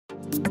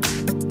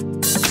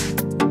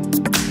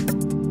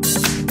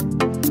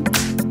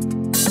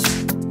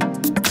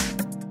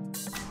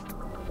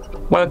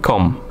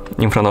Welcome!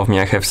 In front of me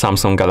I have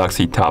Samsung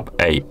Galaxy Tab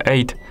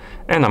A8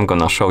 and I'm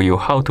gonna show you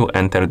how to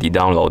enter the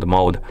download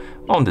mode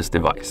on this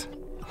device.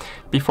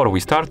 Before we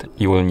start,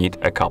 you will need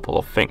a couple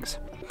of things.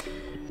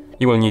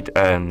 You will need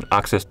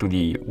access to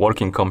the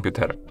working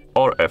computer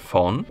or a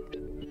phone,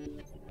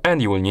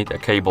 and you will need a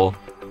cable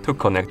to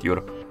connect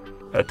your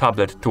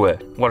tablet to a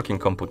working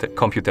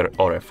computer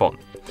or a phone.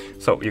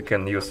 So you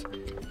can use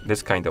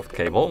this kind of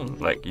cable,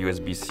 like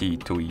USB-C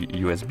to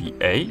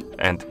USB-A,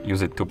 and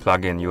use it to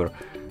plug in your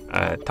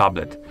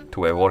tablet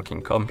to a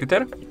working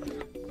computer,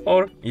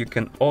 or you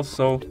can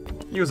also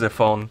use a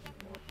phone.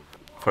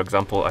 For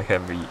example, I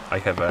have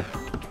a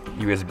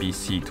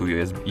USB-C to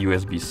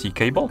USB-C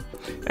cable,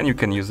 and you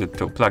can use it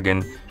to plug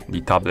in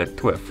the tablet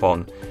to a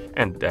phone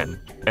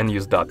and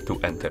use that to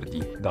enter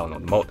the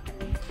download mode.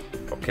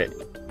 Okay,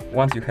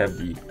 once you have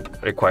the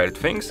required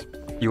things,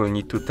 you will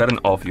need to turn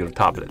off your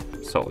tablet.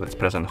 So let's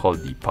press and hold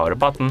the power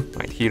button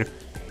right here,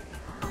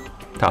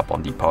 tap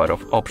on the power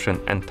off option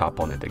and tap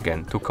on it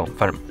again to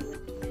confirm.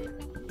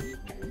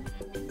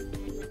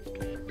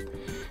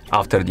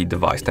 After the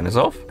device turns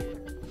off,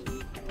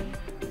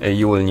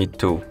 you will need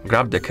to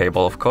grab the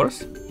cable, of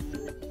course,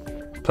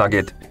 plug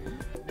it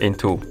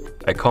into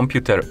a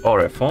computer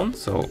or a phone.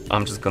 So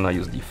I'm just gonna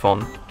use the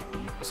phone.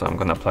 So I'm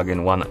gonna plug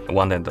in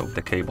one end of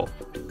the cable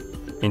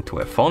into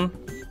a phone,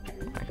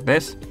 like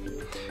this.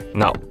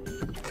 Now,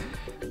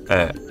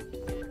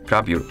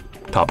 grab your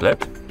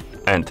tablet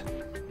and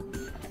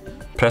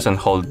press and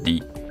hold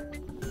the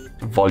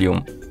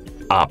volume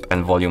up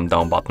and volume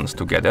down buttons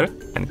together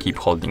and keep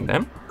holding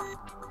them.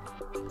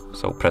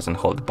 So press and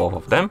hold both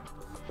of them.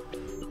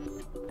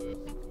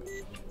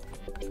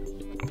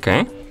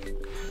 Okay.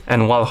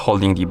 And while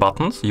holding the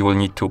buttons, you will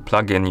need to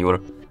plug in your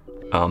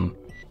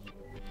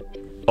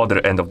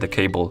other end of the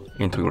cable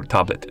into your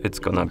tablet. It's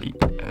gonna be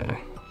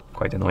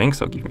quite annoying,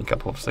 so give me a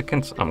couple of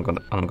seconds. I'm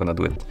gonna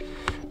do it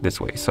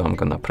this way. So I'm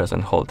gonna press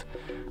and hold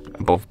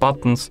both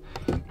buttons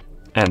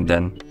and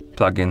then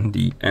plug in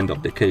the end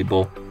of the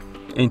cable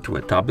into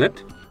a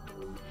tablet,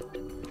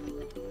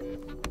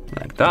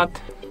 like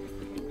that.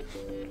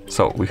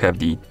 So we have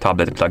the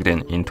tablet plugged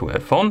in into a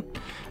phone,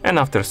 and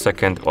after a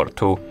second or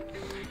two,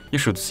 you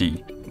should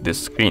see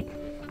this screen.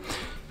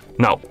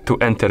 Now, to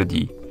enter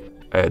the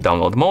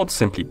download mode,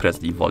 simply press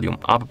the volume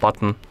up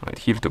button right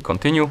here to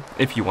continue.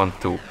 If you want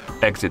to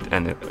exit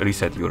and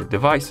reset your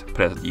device,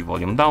 press the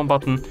volume down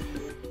button.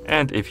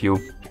 And if you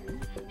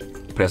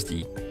press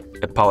the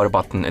power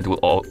button, it will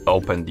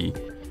open the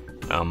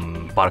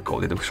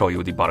barcode. It will show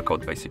you the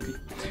barcode, basically.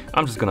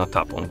 I'm just gonna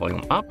tap on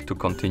volume up to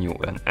continue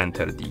and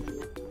enter the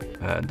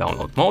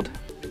download mode.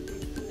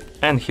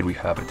 And here we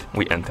have it.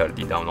 We enter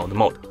the download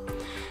mode.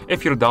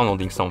 If you're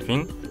downloading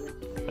something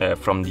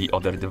from the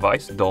other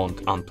device, don't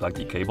unplug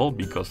the cable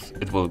because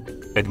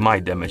it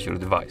might damage your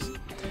device.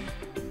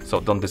 So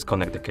don't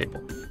disconnect the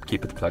cable.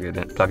 Keep it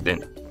plugged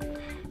in.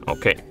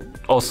 Okay.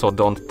 Also,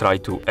 don't try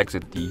to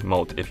exit the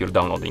mode if you're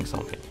downloading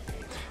something.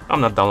 I'm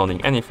not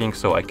downloading anything,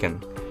 so I can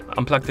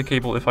unplug the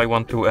cable if I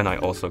want to, and I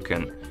also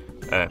can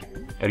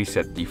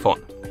reset the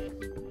phone,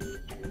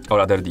 or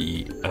rather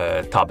the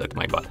tablet,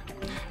 my bad.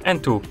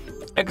 And to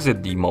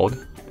exit the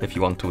mode, if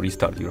you want to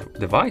restart your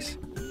device,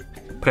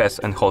 press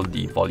and hold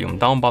the volume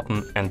down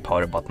button and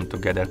power button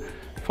together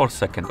for a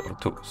second or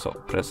two. So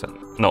press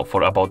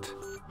for about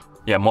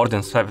more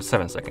than 7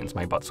 seconds,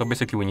 my bad. So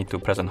basically we need to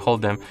press and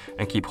hold them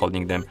and keep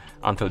holding them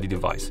until the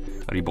device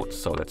reboots.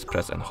 So let's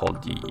press and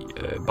hold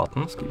the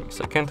buttons. Give me a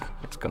second.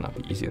 It's gonna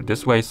be easier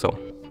this way. So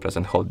press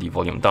and hold the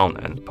volume down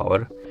and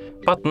power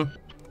button.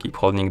 Keep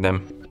holding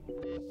them.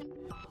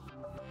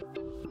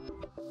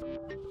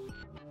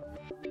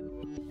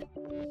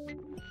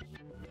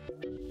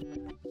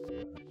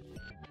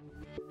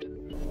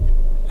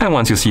 And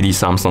once you see the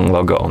Samsung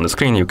logo on the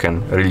screen, you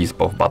can release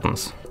both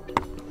buttons.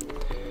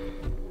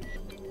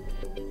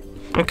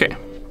 Okay,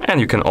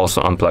 and you can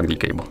also unplug the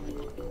cable,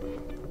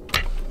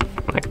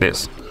 like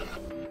this.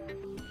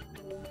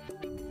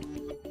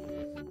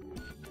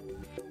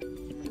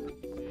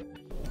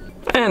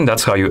 And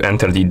that's how you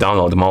enter the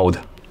download mode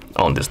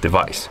on this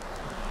device.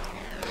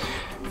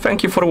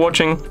 Thank you for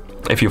watching.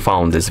 If you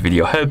found this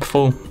video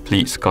helpful,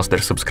 please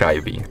consider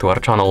subscribing to our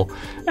channel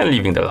and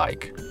leaving the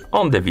like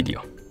on the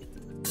video.